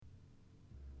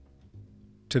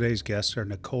Today's guests are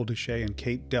Nicole Duché and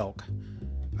Kate Delk.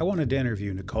 I wanted to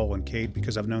interview Nicole and Kate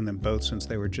because I've known them both since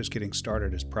they were just getting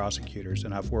started as prosecutors,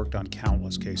 and I've worked on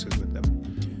countless cases with them.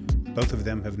 Both of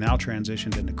them have now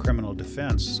transitioned into criminal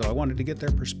defense, so I wanted to get their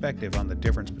perspective on the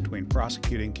difference between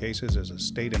prosecuting cases as a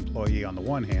state employee on the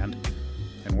one hand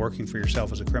and working for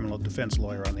yourself as a criminal defense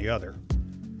lawyer on the other.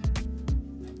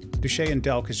 Duché and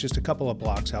Delk is just a couple of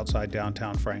blocks outside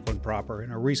downtown Franklin proper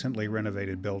in a recently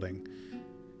renovated building.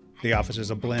 The office is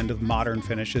a blend of modern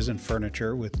finishes and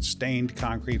furniture with stained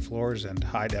concrete floors and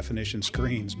high-definition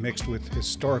screens mixed with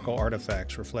historical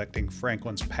artifacts reflecting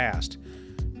Franklin's past,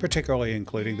 particularly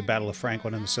including the Battle of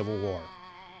Franklin and the Civil War.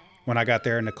 When I got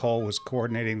there, Nicole was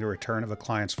coordinating the return of a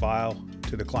client's file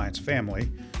to the client's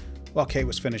family, while Kate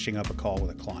was finishing up a call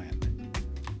with a client.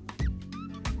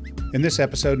 In this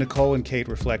episode, Nicole and Kate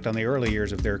reflect on the early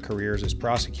years of their careers as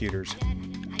prosecutors.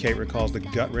 Kate recalls the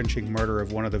gut-wrenching murder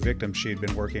of one of the victims she'd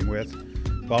been working with,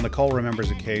 while Nicole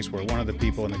remembers a case where one of the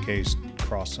people in the case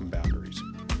crossed some boundaries.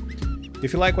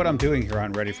 If you like what I'm doing here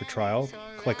on Ready for Trial,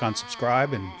 click on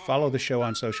subscribe and follow the show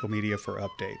on social media for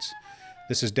updates.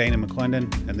 This is Dana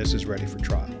McClendon, and this is Ready for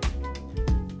Trial.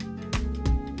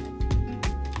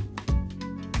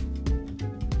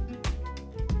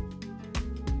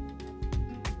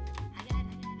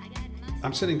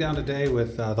 I'm sitting down today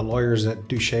with the lawyers at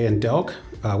Duché and Delk.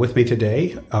 With me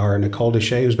today are Nicole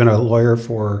Duché, who's been a lawyer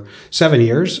for 7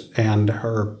 years, and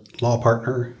her law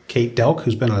partner, Kate Delk,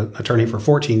 who's been an attorney for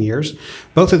 14 years.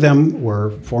 Both of them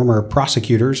were former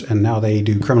prosecutors, and now they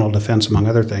do criminal defense, among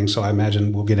other things. So I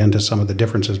imagine we'll get into some of the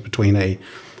differences between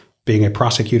being a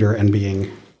prosecutor and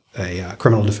being a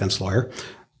criminal defense lawyer.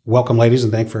 Welcome, ladies,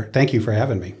 and thank you for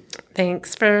having me.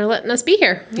 Thanks for letting us be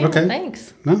here. Yeah, okay.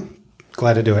 Thanks. No,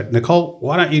 glad to do it. Nicole,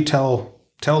 why don't you tell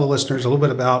the listeners a little bit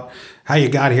about how you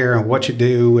got here and what you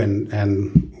do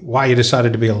and why you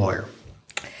decided to be a lawyer.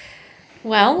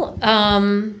 Well,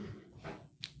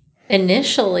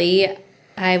 initially,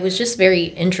 I was just very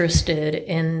interested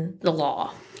in the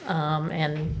law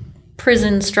and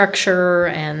prison structure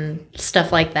and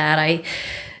stuff like that. I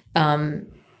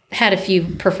had a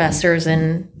few professors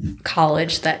in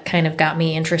college that kind of got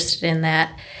me interested in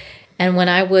that. And when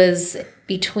I was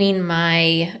between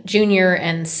my junior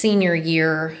and senior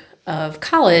year of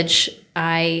college,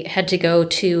 I had to go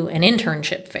to an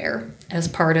internship fair as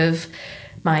part of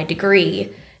my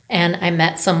degree. And I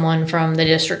met someone from the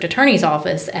district attorney's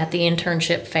office at the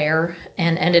internship fair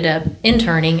and ended up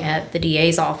interning at the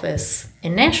DA's office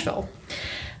in Nashville.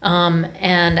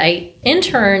 And I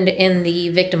interned in the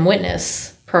victim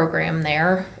witness program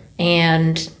there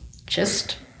and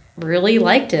just really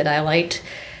liked it. I liked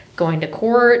going to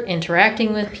court,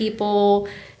 interacting with people,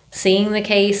 seeing the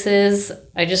cases.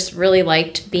 I just really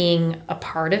liked being a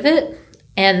part of it.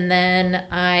 And then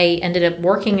I ended up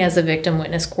working as a victim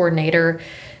witness coordinator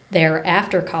there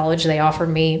after college. They offered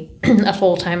me a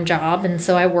full-time job. And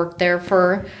so I worked there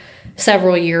for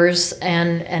several years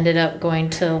and ended up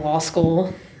going to law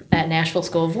school at Nashville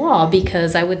School of Law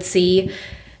because I would see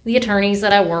the attorneys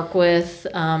that I work with.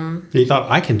 You thought,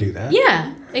 I can do that?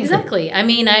 Yeah, exactly. I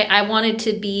mean, I wanted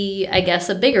to be, I guess,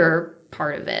 a bigger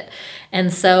part of it.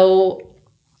 And so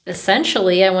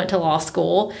essentially I went to law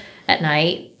school at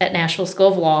night at Nashville School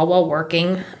of Law while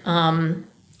working.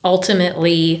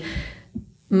 Ultimately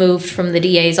moved from the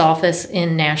DA's office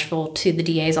in Nashville to the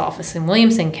DA's office in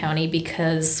Williamson County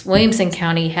because Williamson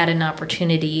County had an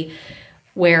opportunity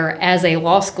where as a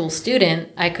law school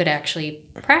student, I could actually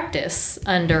practice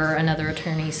under another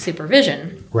attorney's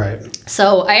supervision. Right.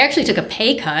 So I actually took a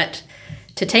pay cut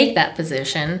to take that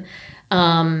position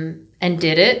and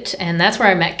did it. And that's where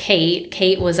I met Kate.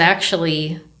 Kate was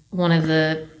actually one of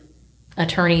the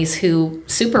attorneys who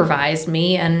supervised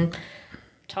me and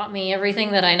taught me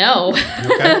everything that I know,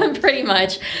 okay. Pretty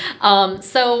much.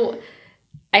 So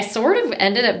I sort of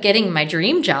ended up getting my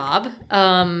dream job,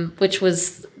 which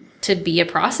was to be a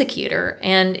prosecutor,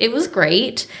 and it was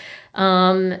great.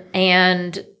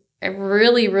 And I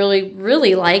really, really,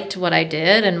 really liked what I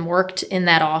did and worked in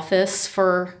that office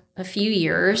for a few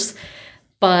years.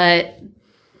 But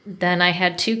then I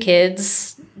had 2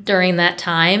 kids during that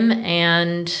time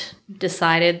and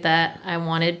decided that I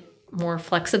wanted more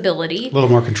flexibility. A little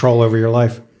more control over your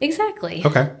life. Exactly.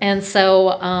 Okay. And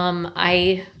so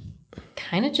I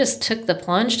kind of just took the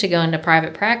plunge to go into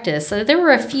private practice. So there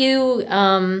were a few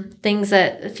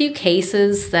a few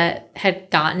cases that had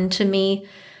gotten to me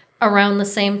around the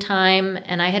same time,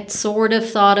 and I had sort of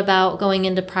thought about going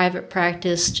into private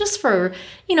practice just for,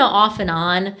 off and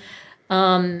on.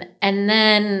 And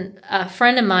then a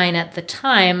friend of mine at the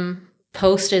time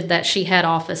posted that she had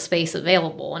office space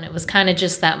available. And it was kind of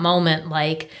just that moment,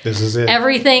 like, This is it.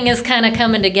 everything is kind of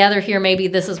coming together here. Maybe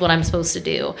this is what I'm supposed to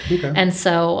do. Okay. And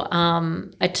so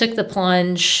I took the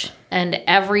plunge, and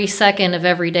every second of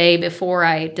every day before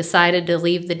I decided to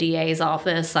leave the DA's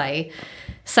office, I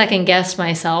second guessed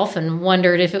myself and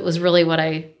wondered if it was really what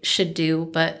I should do.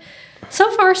 But so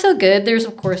far, so good. There's,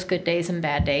 of course, good days and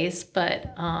bad days,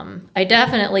 but I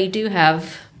definitely do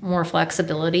have more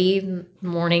flexibility.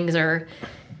 Mornings are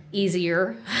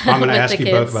easier. I'm going to with ask the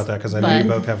you both kids, about that because I know you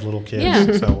both have little kids.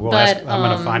 Yeah. So we'll But, ask, I'm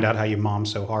going to find out how you mom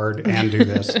so hard and do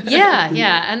this.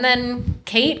 Yeah. And then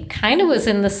Kate kind of was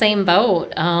in the same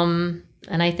boat. And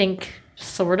I think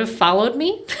sort of followed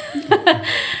me.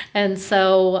 And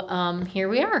so here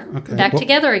we are, back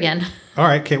together again. All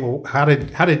right, Kate. Well,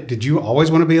 did you always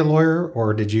want to be a lawyer,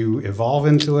 or did you evolve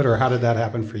into it, or how did that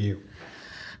happen for you?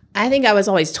 I think I was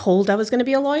always told I was going to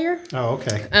be a lawyer. Oh,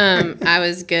 okay. I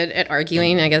was good at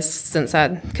arguing, I guess, since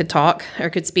I could talk or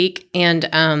could speak. And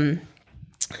I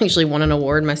actually won an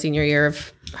award my senior year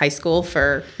of high school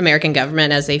for American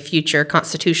government as a future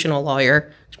constitutional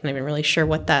lawyer. I'm not even really sure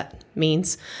what that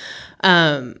means.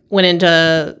 Went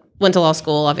to law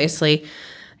school, obviously,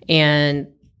 and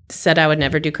said I would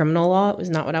never do criminal law. It was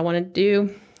not what I wanted to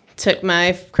do. Took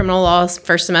my criminal law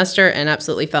first semester and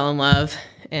absolutely fell in love,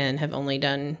 and have only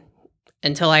done,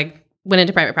 until I went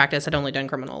into private practice, I'd only done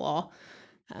criminal law.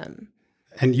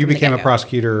 And you became a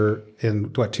prosecutor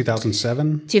in,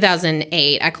 2007?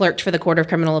 2008. I clerked for the Court of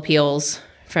Criminal Appeals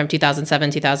from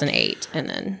 2007, 2008, and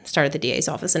then started the DA's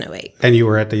office in 2008. And you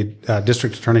were at the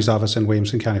district attorney's office in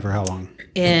Williamson County for how long?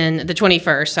 In the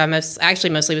 21st. So I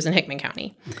mostly was in Hickman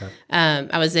County. Okay.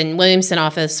 I was in Williamson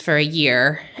office for a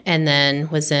year, and then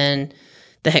was in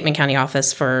the Hickman County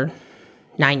office for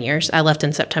 9 years. I left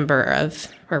in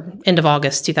end of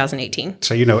August 2018.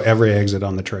 So you know every exit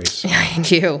on the trace. I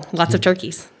do. Lots of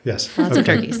turkeys. Yes. Lots of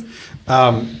turkeys.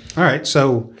 All right.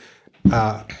 So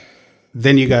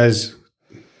then you guys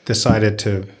decided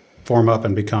to form up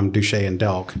and become Duché and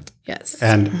Delk. Yes.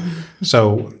 And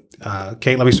so,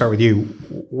 Kate, let me start with you.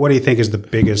 What do you think is the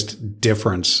biggest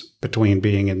difference between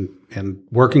being in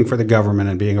working for the government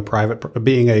and being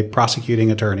a prosecuting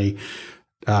attorney,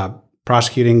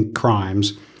 prosecuting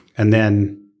crimes, and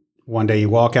then one day you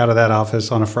walk out of that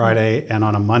office on a Friday, and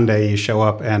on a Monday you show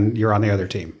up and you're on the other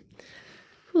team?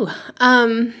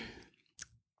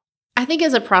 I think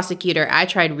as a prosecutor, I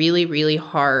tried really, really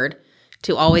hard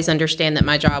to always understand that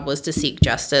my job was to seek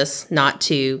justice, not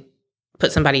to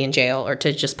put somebody in jail or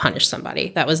to just punish somebody.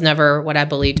 That was never what I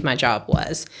believed my job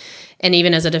was. And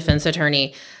even as a defense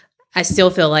attorney, I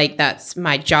still feel like that's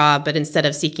my job, but instead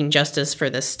of seeking justice for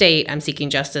the state, I'm seeking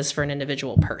justice for an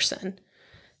individual person.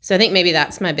 So I think maybe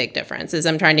that's my big difference, is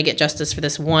I'm trying to get justice for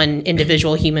this one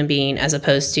individual human being as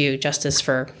opposed to justice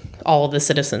for all of the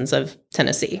citizens of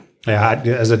Tennessee. Yeah,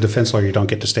 as a defense lawyer, you don't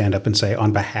get to stand up and say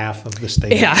on behalf of the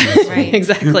state. Yeah, right.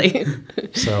 Exactly.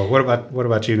 So what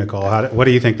about you, Nicole? What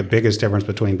do you think the biggest difference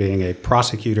between being a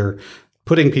prosecutor,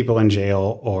 putting people in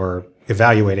jail, or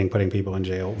evaluating putting people in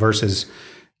jail, versus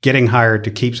getting hired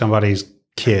to keep somebody's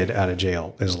kid out of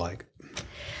jail is like?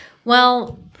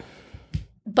 Well,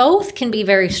 both can be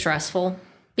very stressful.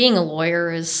 Being a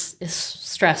lawyer is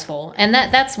stressful. And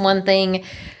that's one thing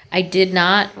I did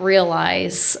not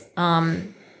realize,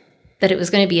 that it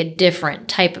was going to be a different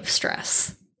type of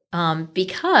stress.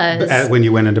 Because when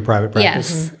you went into private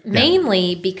practice? Yes,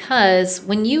 mainly because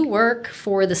when you work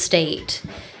for the state,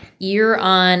 you're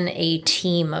on a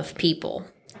team of people.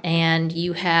 And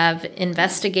you have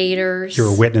investigators.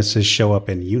 Your witnesses show up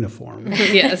in uniform.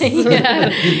 Yes.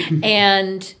 Yeah.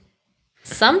 And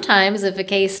sometimes if a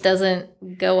case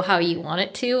doesn't go how you want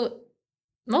it to,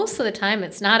 most of the time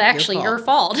it's not actually your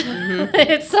fault. Mm-hmm.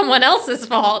 It's someone else's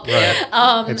fault.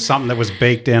 Right. It's something that was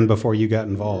baked in before you got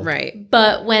involved. Right.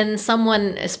 But when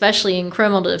someone, especially in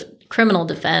criminal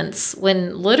defense,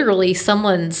 when literally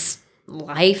someone's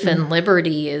life and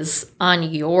liberty is on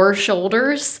your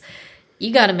shoulders,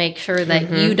 you got to make sure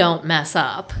that you don't mess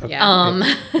up. Yeah.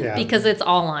 Because it's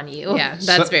all on you. Yeah,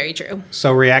 that's very true.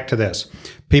 So react to this.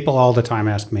 People all the time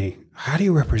ask me, how do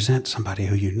you represent somebody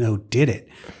who you know did it?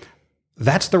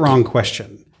 That's the wrong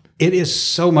question. It is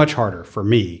so much harder for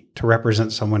me to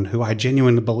represent someone who I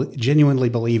genuinely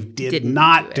believe did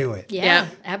not do it. Yeah,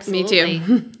 absolutely. Me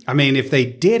too. I mean, if they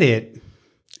did it,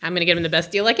 I'm going to give them the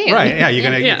best deal I can. right? Yeah,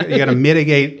 you're gonna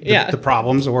mitigate the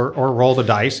problems or roll the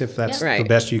dice if that's the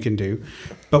best you can do.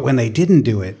 But when they didn't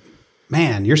do it,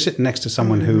 man, you're sitting next to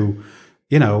someone who,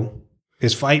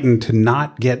 is fighting to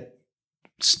not get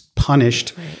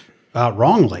punished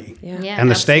wrongly. Yeah. Yeah,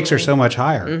 and the stakes are absolutely. so much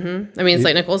higher. Mm-hmm. I mean, it's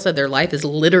like Nicole said, their life is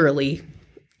literally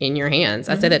in your hands.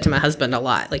 I say that to my husband a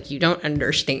lot. Like, you don't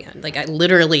understand. Like, I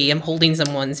literally am holding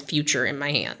someone's future in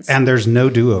my hands. And there's no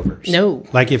do-overs. No.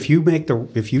 Like if you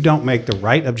don't make the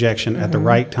right objection at the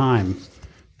right time,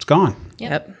 it's gone.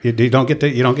 Yep. You don't get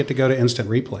to go to instant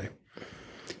replay.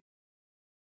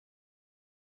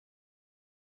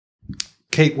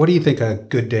 Kate, what do you think a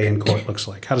good day in court looks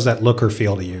like? How does that look or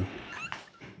feel to you?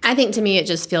 I think to me, it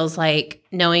just feels like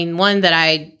knowing, one, that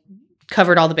I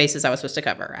covered all the bases I was supposed to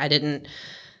cover. I didn't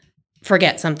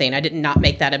forget something. I did not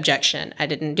make that objection. I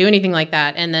didn't do anything like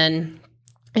that. And then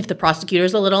if the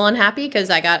prosecutor's a little unhappy because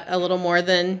I got a little more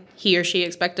than he or she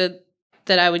expected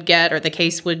that I would get or the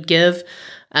case would give,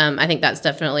 I think that's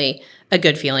definitely a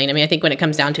good feeling. I mean, I think when it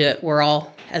comes down to it, we're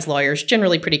all, as lawyers,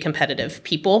 generally pretty competitive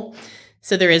people.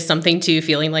 So there is something to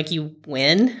feeling like you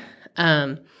win.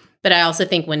 But I also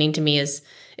think winning to me is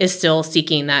still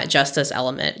seeking that justice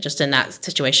element just in that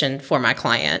situation for my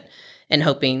client and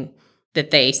hoping that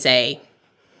they say,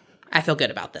 I feel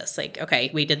good about this. Like,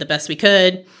 okay, we did the best we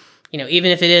could. You know,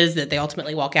 even if it is that they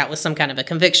ultimately walk out with some kind of a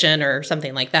conviction or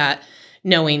something like that,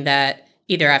 knowing that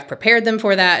either I've prepared them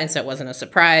for that and so it wasn't a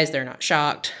surprise, they're not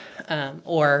shocked,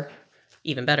 or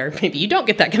even better, maybe you don't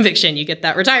get that conviction, you get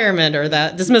that retirement or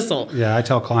that dismissal. Yeah, I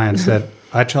tell clients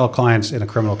in a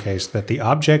criminal case that the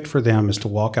object for them is to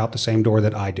walk out the same door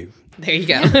that I do. There you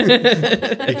go.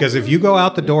 Because if you go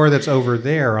out the door that's over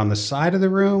there on the side of the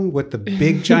room with the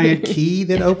big giant key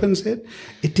that opens it,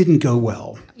 it didn't go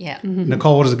well. Yeah.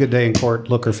 Nicole, what does a good day in court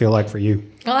look or feel like for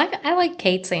you? Well, I like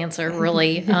Kate's answer,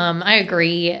 really. I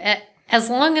agree. As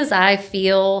long as I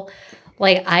feel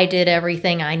like I did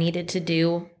everything I needed to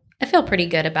do, I feel pretty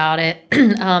good about it.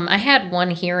 I had one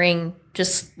hearing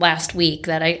just last week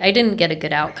that I didn't get a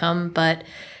good outcome, but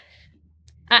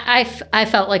I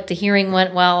felt like the hearing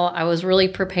went well. I was really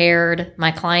prepared.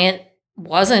 My client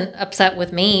wasn't upset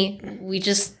with me. We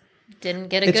just didn't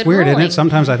get a good It's weird, ruling. isn't it?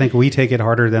 Sometimes I think we take it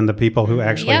harder than the people who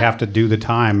actually Yep. have to do the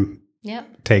time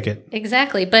Yep. take it.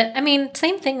 Exactly. But I mean,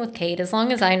 same thing with Kate. As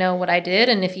long as I know what I did,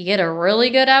 and if you get a really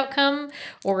good outcome,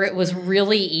 or it was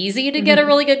really easy to get a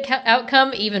really good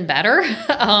outcome, even better.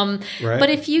 Right. But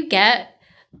if you get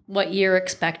what you're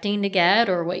expecting to get,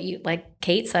 or what you, like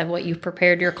Kate said, what you've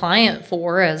prepared your client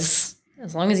for, as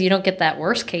long as you don't get that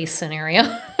worst case scenario.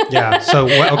 Yeah. So,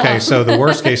 so the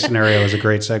worst case scenario is a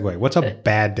great segue. What's a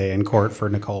bad day in court for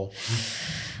Nicole?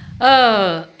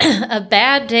 A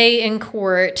bad day in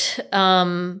court.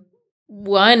 One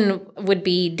would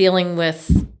be dealing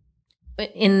with,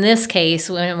 in this case,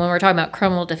 when we're talking about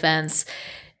criminal defense,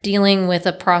 dealing with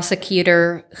a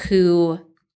prosecutor who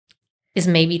is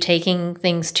maybe taking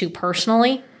things too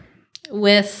personally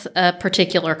with a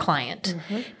particular client,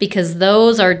 because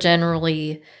those are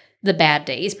generally the bad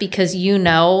days, because you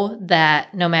know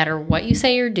that no matter what you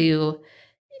say or do,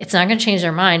 it's not going to change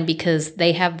their mind because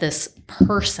they have this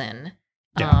person.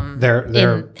 Yeah.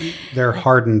 They're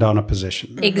hardened on a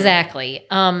position. Exactly.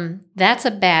 That's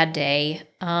a bad day.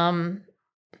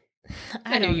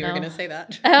 I knew you were going to say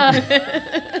that.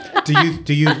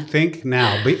 Do you think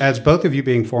now, as both of you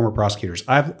being former prosecutors,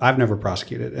 I've never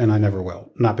prosecuted and I never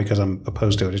will, not because I'm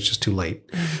opposed to it, it's just too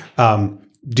late.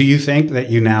 Do you think that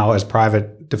you now, as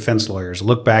private defense lawyers,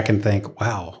 look back and think,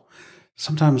 wow,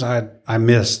 sometimes I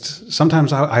missed,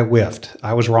 sometimes I whiffed,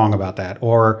 I was wrong about that,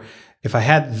 or if I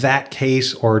had that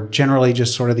case, or generally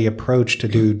just sort of the approach to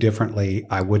do differently,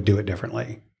 I would do it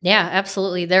differently? Yeah,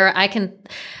 absolutely. I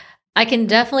can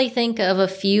definitely think of a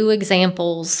few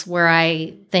examples where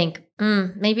I think,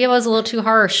 maybe I was a little too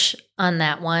harsh on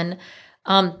that one.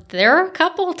 There are a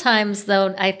couple times,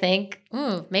 though, I think,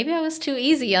 maybe I was too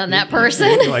easy on that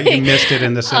person. Like you missed it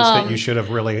in the sense that you should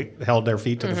have really held their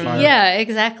feet to the fire. Yeah,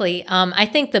 exactly. I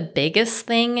think the biggest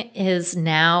thing is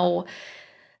now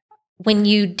when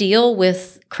you deal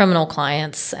with criminal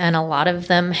clients, and a lot of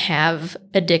them have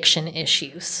addiction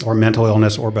issues. Or mental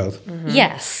illness, or both.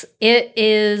 Yes, it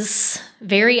is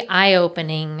very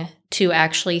eye-opening to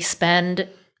actually spend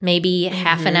maybe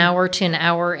half an hour to an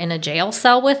hour in a jail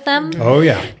cell with them. Oh,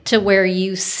 yeah. To where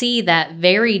you see that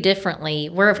very differently.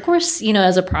 Where, of course,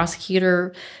 as a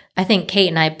prosecutor, I think Kate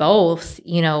and I both,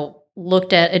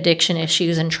 looked at addiction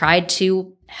issues and tried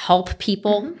to help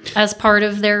people as part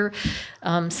of their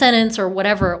sentence or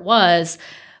whatever it was.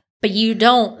 But you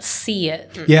don't see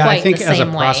it. Yeah, quite I think the as a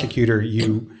same way. prosecutor,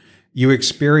 you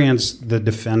experience the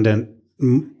defendant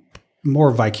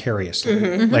more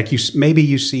vicariously. Like maybe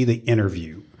you see the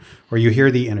interview, or you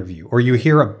hear the interview, or you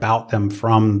hear about them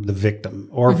from the victim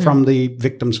or from the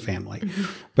victim's family,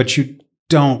 but you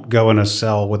don't go in a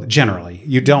cell with. Generally,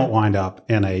 you don't wind up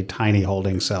in a tiny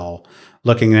holding cell,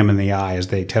 looking them in the eye as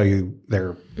they tell you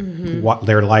their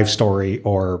life story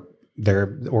or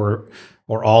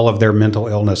or all of their mental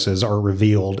illnesses are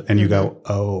revealed and you go,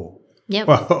 oh, Yep.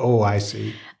 oh, I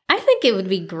see. I think it would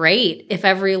be great if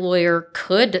every lawyer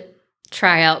could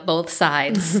try out both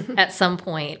sides at some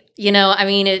point. I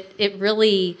mean, it's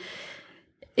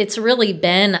really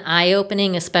been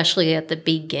eye-opening, especially at the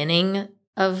beginning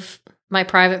of my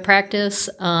private practice.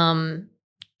 I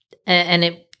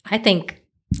think,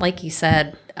 like you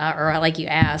said, or like you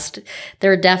asked,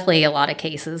 there are definitely a lot of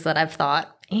cases that I've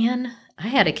thought, and I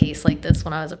had a case like this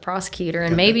when I was a prosecutor,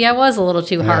 and maybe I was a little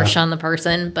too harsh on the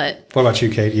person, but... What about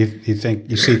you, Kate? You think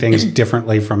you see things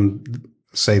differently from,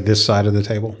 say, this side of the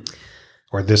table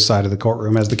or this side of the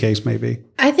courtroom, as the case may be?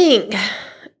 I think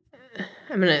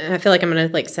I feel like I'm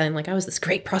gonna sound like I was this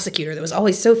great prosecutor that was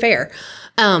always so fair.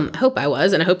 I hope I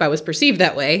was, and I hope I was perceived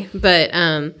that way. But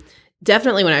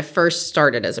definitely when I first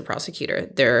started as a prosecutor,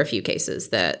 there are a few cases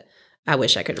that I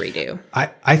wish I could redo.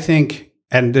 I think,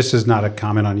 and this is not a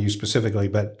comment on you specifically,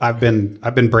 but I've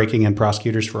been breaking in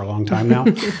prosecutors for a long time now.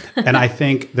 And I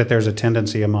think that there's a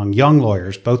tendency among young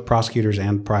lawyers, both prosecutors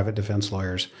and private defense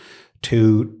lawyers,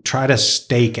 to try to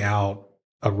stake out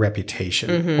a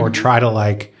reputation or try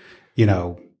to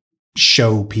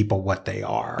show people what they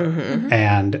are.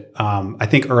 And I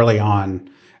think early on,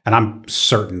 and I'm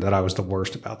certain that I was the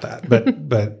worst about that,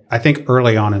 but I think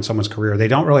early on in someone's career, they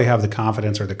don't really have the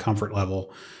confidence or the comfort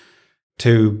level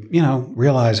to,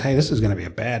 realize, hey, this is going to be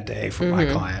a bad day for my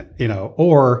client,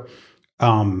 or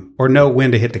know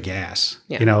when to hit the gas.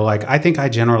 Yeah. I think I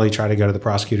generally try to go to the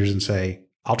prosecutors and say,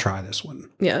 I'll try this one.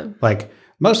 Yeah.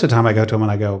 Most of the time I go to them and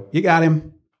I go, you got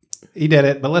him. He did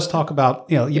it, but let's talk about,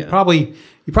 you probably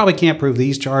can't prove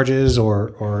these charges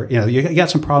or you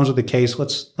got some problems with the case.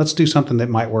 Let's do something that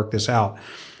might work this out.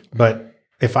 But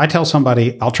if I tell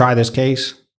somebody I'll try this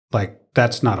case,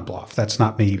 that's not a bluff. That's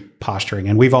not me posturing.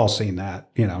 And we've all seen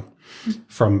that,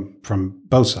 from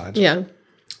both sides. Yeah.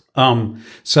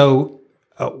 So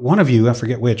one of you, I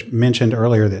forget which, mentioned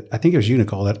earlier that I think it was you,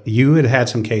 Nicole, that you had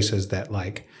some cases that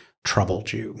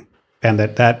troubled you, and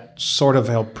that sort of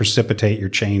helped precipitate your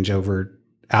change over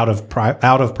out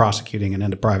of prosecuting and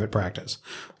into private practice.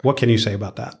 What can you say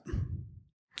about that?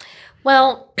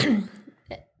 Well,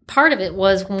 part of it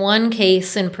was one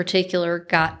case in particular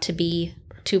got to be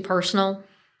too personal.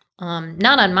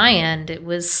 Not on my end. It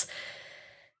was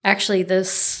actually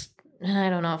this.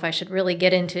 I don't know if I should really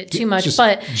get into it too much,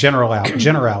 but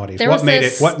generalities.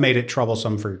 What made it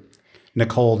troublesome for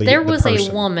Nicole? There was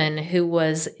a woman who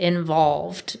was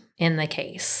involved in the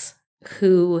case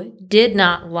who did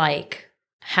not like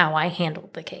how I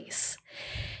handled the case,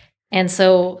 and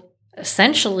so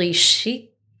essentially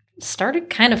she started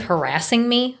kind of harassing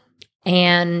me,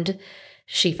 and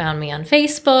she found me on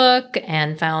Facebook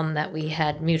and found that we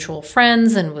had mutual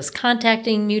friends and was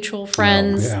contacting mutual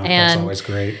friends. Oh, yeah, and that's always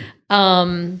great.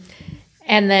 And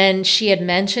then she had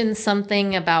mentioned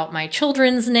something about my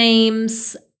children's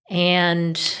names,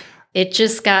 and it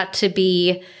just got to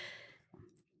be,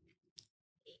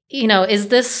 is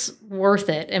this worth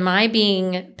it? Am I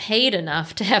being paid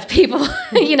enough to have people,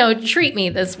 treat me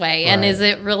this way? And is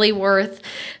it really worth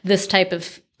this type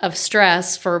of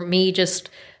stress for me just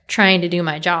trying to do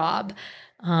my job?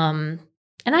 And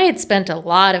I had spent a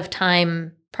lot of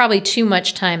time, probably too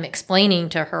much time, explaining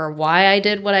to her why I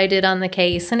did what I did on the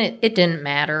case, and it didn't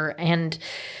matter. And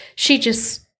she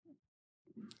just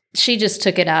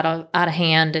took it out of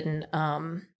hand, and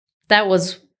that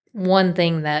was one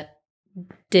thing that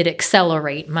did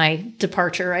accelerate my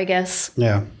departure, I guess.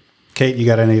 Yeah. Kate, you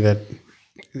got any that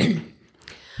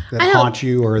haunt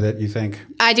you or that you think?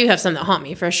 I do have some that haunt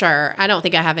me for sure. I don't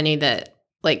think I have any that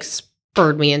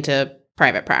spurred me into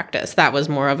private practice. That was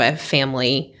more of a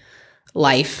family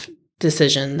life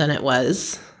decision than it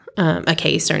was a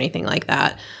case or anything like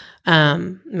that.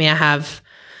 I have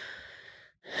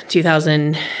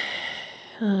 2000.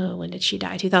 When did she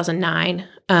die? 2009.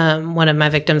 One of my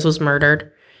victims was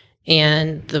murdered,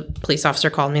 and the police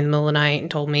officer called me in the middle of the night and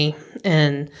told me,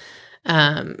 and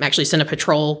actually sent a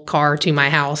patrol car to my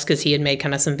house because he had made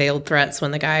kind of some veiled threats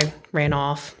when the guy ran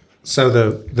off.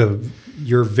 So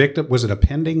your victim, was it a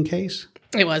pending case?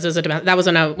 It was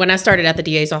when I started at the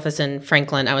DA's office in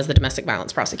Franklin. I was the domestic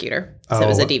violence prosecutor, so it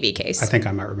was a DV case. I think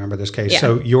I might remember this case. Yeah.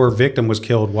 So your victim was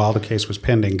killed while the case was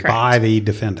pending. Correct. By the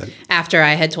defendant. After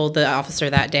I had told the officer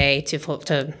that day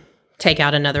to take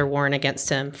out another warrant against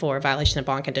him for violation of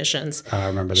bond conditions. I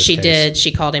remember this She case. did.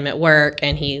 She called him at work,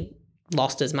 and he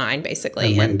lost his mind basically.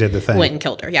 And went and did the thing. Went and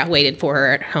killed her. Yeah, waited for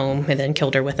her at home and then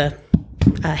killed her with a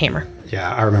hammer.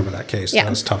 Yeah, I remember that case. Yeah. That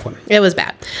was a tough one. It was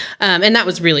bad. And that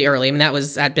was really early.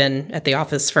 I'd been at the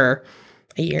office for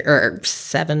a year or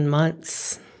 7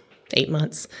 months, 8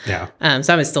 months. Yeah.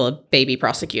 So I was still a baby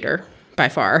prosecutor by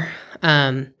far.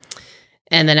 And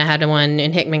then I had one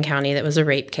in Hickman County that was a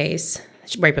rape case,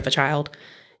 rape of a child.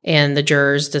 And the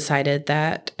jurors decided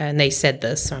that, and they said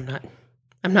this, so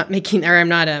I'm not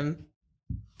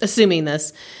assuming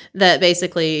this, that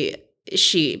basically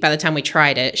by the time we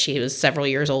tried it, she was several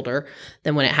years older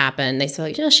than when it happened. They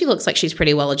said, she looks like she's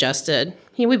pretty well adjusted.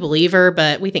 We believe her,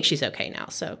 but we think she's okay now.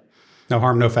 So no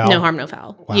harm, no foul. No harm, no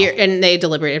foul. Wow. And they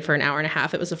deliberated for an hour and a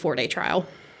half. It was a 4-day trial.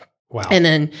 Wow. And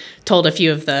then told a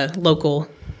few of the local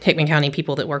Hickman County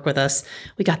people that work with us,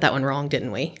 we got that one wrong,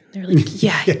 didn't we? They're like,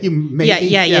 yeah,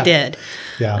 you did.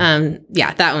 Yeah.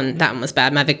 That one was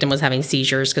bad. My victim was having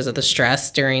seizures because of the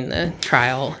stress during the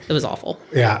trial. It was awful.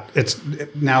 Yeah,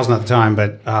 now's not the time,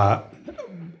 but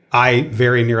I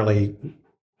very nearly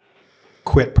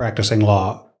quit practicing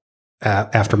law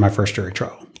after my first jury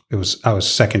trial. I was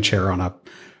second chair on a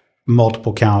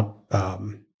multiple count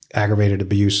aggravated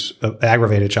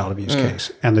child abuse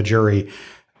case, and the jury.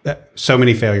 So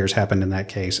many failures happened in that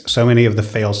case. So many of the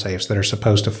fail safes that are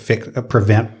supposed to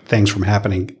prevent things from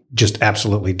happening just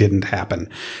absolutely didn't happen.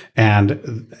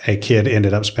 And a kid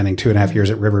ended up spending 2.5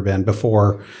 years at Riverbend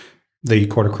before the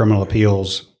Court of Criminal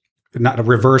Appeals not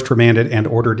reversed, remanded, and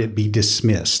ordered it be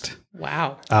dismissed.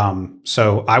 Wow.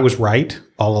 So I was right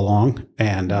all along.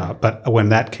 And but when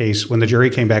the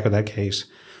jury came back with that case,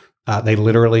 they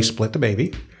literally split the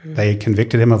baby. They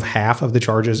convicted him of half of the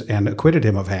charges and acquitted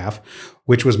him of half,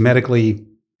 which was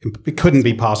it couldn't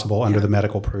be possible under the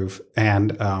medical proof.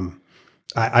 And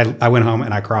I went home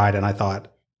and I cried and I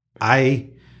thought, I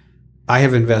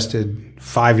have invested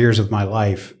 5 years of my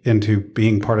life into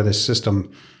being part of this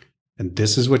system, and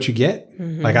this is what you get.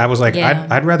 Mm-hmm. Like I was like,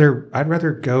 I'd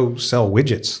rather go sell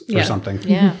widgets or something.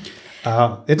 Yeah,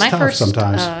 it's tough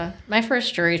sometimes. My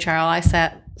first jury trial, I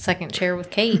sat second chair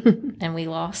with Kate, and we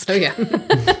lost. Oh yeah.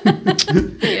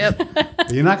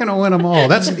 Yep. You're not going to win them all.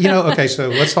 That's okay. So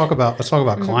let's talk about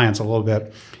clients a little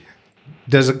bit.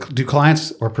 Do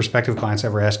clients or prospective clients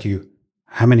ever ask you,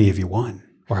 how many have you won,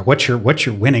 or what's your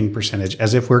winning percentage,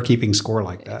 as if we're keeping score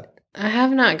like that? I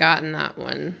have not gotten that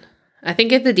one. I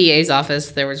think at the DA's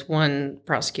office there was one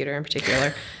prosecutor in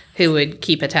particular who would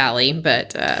keep a tally,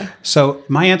 but so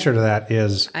my answer to that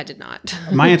is I did not.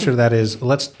 My answer to that is,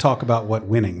 let's talk about what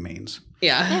winning means.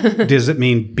 Yeah. Does it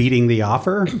mean beating the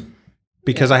offer?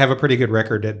 Because I have a pretty good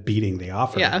record at beating the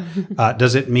offer. Yeah.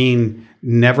 Does it mean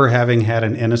never having had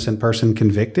an innocent person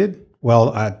convicted?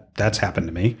 Well, that's happened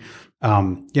to me.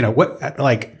 What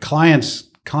like clients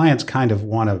kind of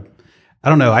want to. I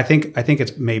don't know. I think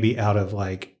it's maybe out of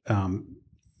like.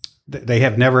 They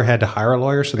have never had to hire a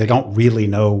lawyer, so they don't really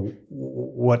know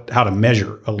how to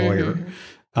measure a lawyer.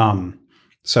 Mm-hmm.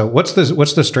 So what's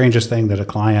the strangest thing that a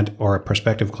client or a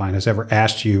prospective client has ever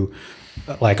asked you,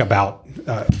 like about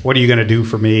what are you going to do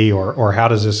for me, or how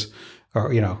does this,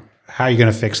 or how are you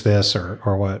going to fix this,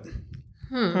 or what?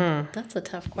 That's a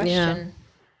tough question. Yeah.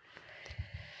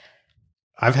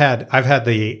 I've had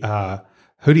the.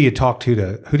 Who do you talk to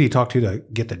to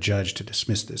get the judge to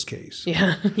dismiss this case?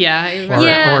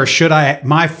 Yeah. Or should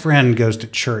my friend goes to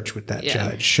church with that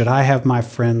judge. Should I have my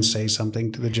friend say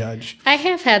something to the judge? I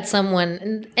have had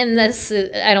someone, and this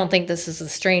I don't think this is the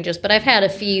strangest, but I've had a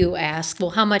few ask,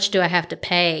 well, how much do I have to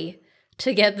pay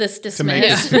to get this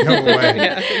dismissed? To make this go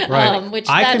away. Right. Which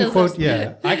I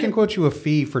can quote you a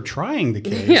fee for trying the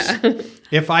case. Yeah.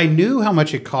 If I knew how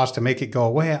much it cost to make it go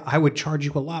away, I would charge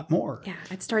you a lot more. Yeah,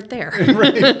 I'd start there.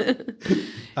 Right.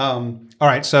 All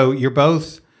right. So you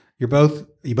both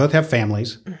have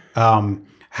families.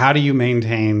 How do you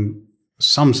maintain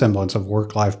some semblance of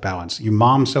work-life balance? You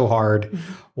mom so hard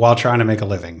while trying to make a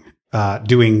living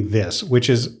doing this, which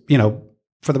is,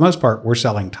 for the most part, we're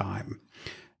selling time.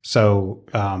 So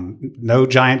no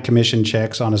giant commission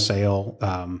checks on a sale.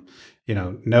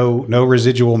 No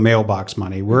residual mailbox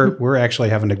money. We're actually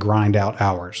having to grind out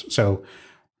hours. So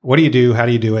what do you do? How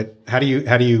do you do it? How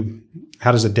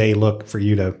does a day look for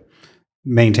you to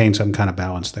maintain some kind of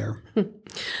balance there?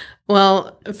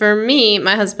 Well, for me,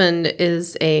 my husband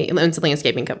owns a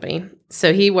landscaping company.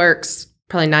 So he works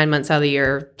probably 9 months out of the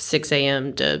year, 6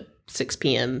 a.m. to 6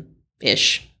 p.m.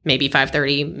 ish. Maybe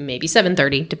 5:30, maybe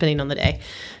 7:30, depending on the day.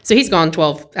 So he's gone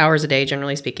 12 hours a day,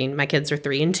 generally speaking. My kids are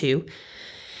 3 and 2.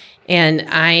 And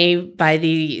I, by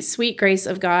the sweet grace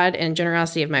of God and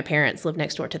generosity of my parents, live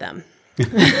next door to them.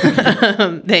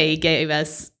 They gave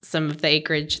us some of the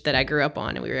acreage that I grew up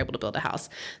on, and we were able to build a house.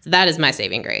 So that is my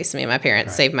saving grace. I mean, my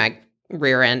parents save my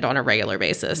rear end on a regular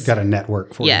basis. Got a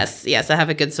network for you. Yes, I have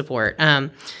a good support.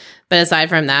 But aside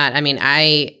from that, I mean,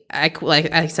 I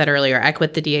like I said earlier, I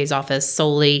quit the DA's office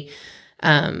solely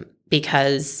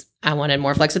because I wanted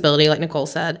more flexibility, like Nicole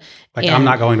said. Like, I'm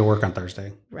not going to work on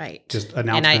Thursday. Right. Just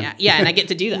announcement. And I get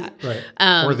to do that.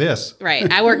 Right. Or this.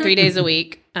 Right. I work 3 days a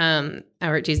week. I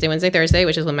work Tuesday, Wednesday, Thursday,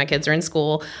 which is when my kids are in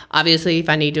school. Obviously, if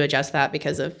I need to adjust that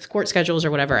because of court schedules or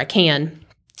whatever, I can.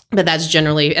 But that's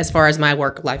generally, as far as my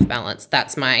work-life balance,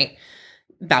 those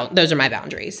are my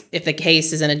boundaries. If the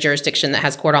case is in a jurisdiction that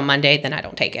has court on Monday, then I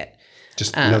don't take it.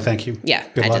 Just no thank you. Yeah.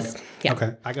 Good luck. Yeah.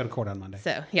 Okay. I go to court on Monday.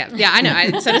 So, yeah, I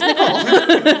know. So does Nicole.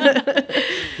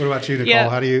 What about you, Nicole? Yeah.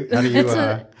 How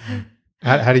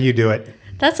do you do it?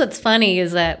 That's what's funny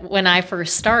is that when I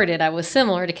first started, I was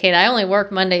similar to Kate. I only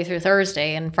worked Monday through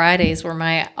Thursday, and Fridays were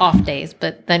my off days.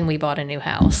 But then we bought a new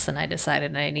house, and I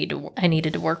decided I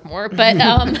needed to work more. But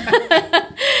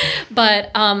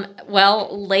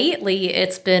well, lately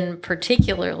it's been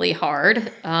particularly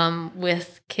hard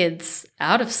with kids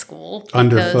out of school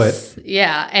Underfoot.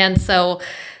 Yeah, and so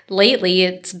lately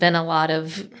it's been a lot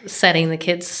of setting the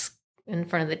kids in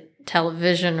front of the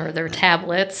television or their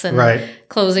tablets and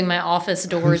closing my office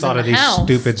doors in the house. These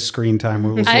stupid screen time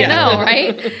rules. I know,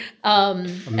 right?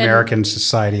 American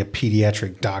Society of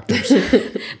Pediatric Doctors.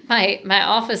 My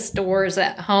office doors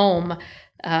at home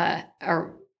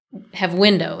have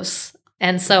windows.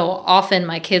 And so often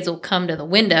my kids will come to the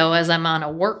window as I'm on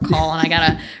a work call, and I got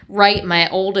to write my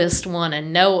oldest one a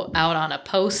note out on a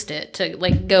Post-it to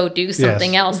like go do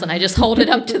something else. And I just hold it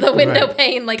up to the window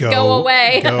pane, like, go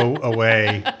away. Go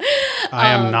away. I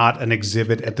am not an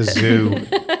exhibit at the zoo.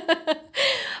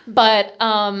 But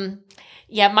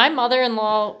my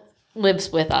mother-in-law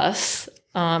lives with us.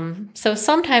 So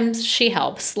sometimes she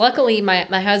helps. Luckily,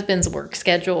 my husband's work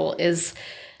schedule is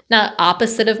not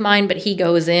opposite of mine, but he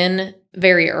goes in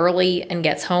very early and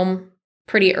gets home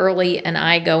pretty early, and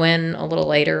I go in a little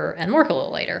later and work a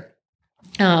little later,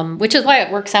 which is why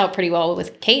it works out pretty well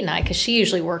with Kate and I, because she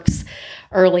usually works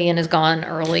early and is gone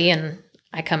early, and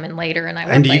I come in later and I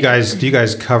work later. Do you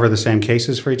guys cover the same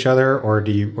cases for each other, or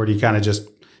do you kind of just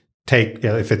take,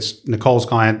 if it's Nicole's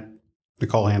client,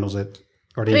 Nicole handles it?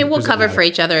 Or we'll cover for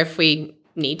each other if we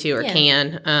need to or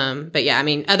can. But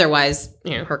otherwise,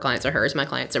 her clients are hers, my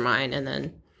clients are mine, and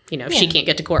then if she can't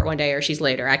get to court one day or she's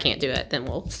later, I can't do it, then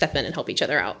we'll step in and help each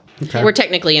other out. Okay. We're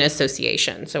technically an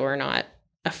association, so we're not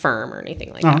a firm or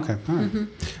anything like that. Okay. All right.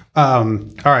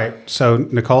 Mm-hmm. All right. So,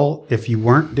 Nicole, if you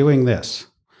weren't doing this,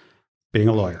 being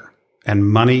a lawyer, and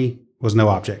money was no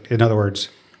object, in other words,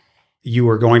 you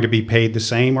were going to be paid the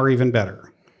same or even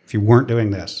better. If you weren't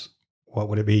doing this, what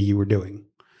would it be you were doing?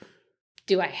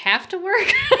 Do I have to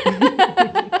work?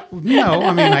 No,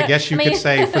 I guess you could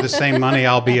say for the same money,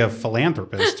 I'll be a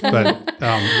philanthropist. But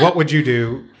what would you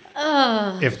do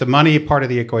if the money part of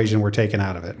the equation were taken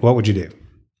out of it? What would you do?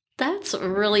 That's a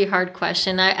really hard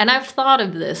question. I've thought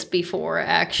of this before,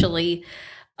 actually.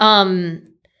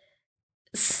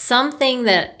 Something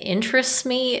that interests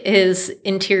me is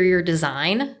interior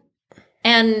design.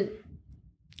 And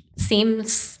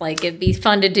seems like it'd be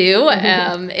fun to do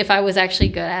if I was actually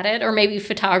good at it, or maybe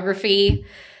photography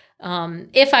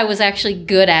if I was actually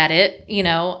good at it,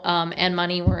 and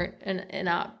money weren't an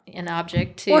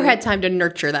object to, or had time to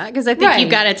nurture that, because I think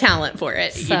you've got a talent for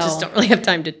it. So, you just don't really have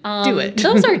time to do it.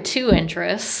 Those are two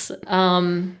interests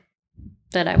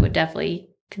that I would definitely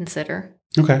consider.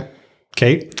 Okay,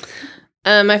 Kate.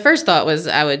 My first thought was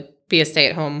I would be a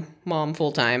stay-at-home mom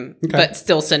full time, but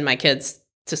still send my kids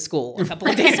to school a couple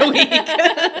of days a week.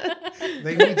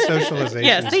 They need socialization.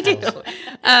 Yes, they do.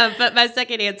 But my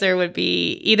second answer would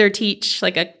be either teach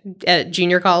like a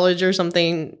junior college or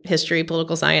something, history,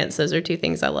 political science. Those are two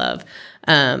things I love.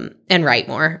 And write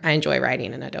more. I enjoy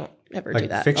writing, and I don't ever do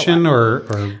that. Fiction or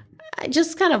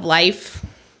just kind of life,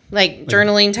 like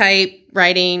journaling type,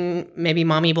 writing, maybe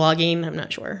mommy blogging. I'm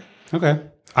not sure. Okay.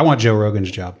 I want Joe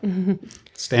Rogan's job.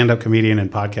 Stand-up comedian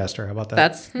and podcaster. How about that?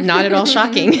 That's not at all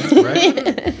shocking.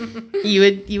 Right? You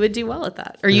would do well at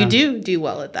that. Or you do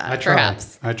well at that,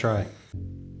 perhaps. I try.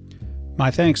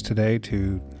 My thanks today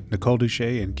to Nicole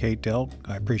Duché and Kate Delk.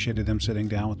 I appreciated them sitting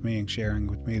down with me and sharing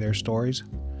with me their stories.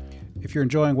 If you're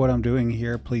enjoying what I'm doing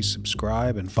here, please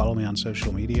subscribe and follow me on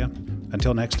social media.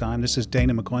 Until next time, this is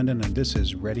Dana McClendon, and this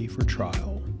is Ready for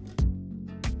Trial.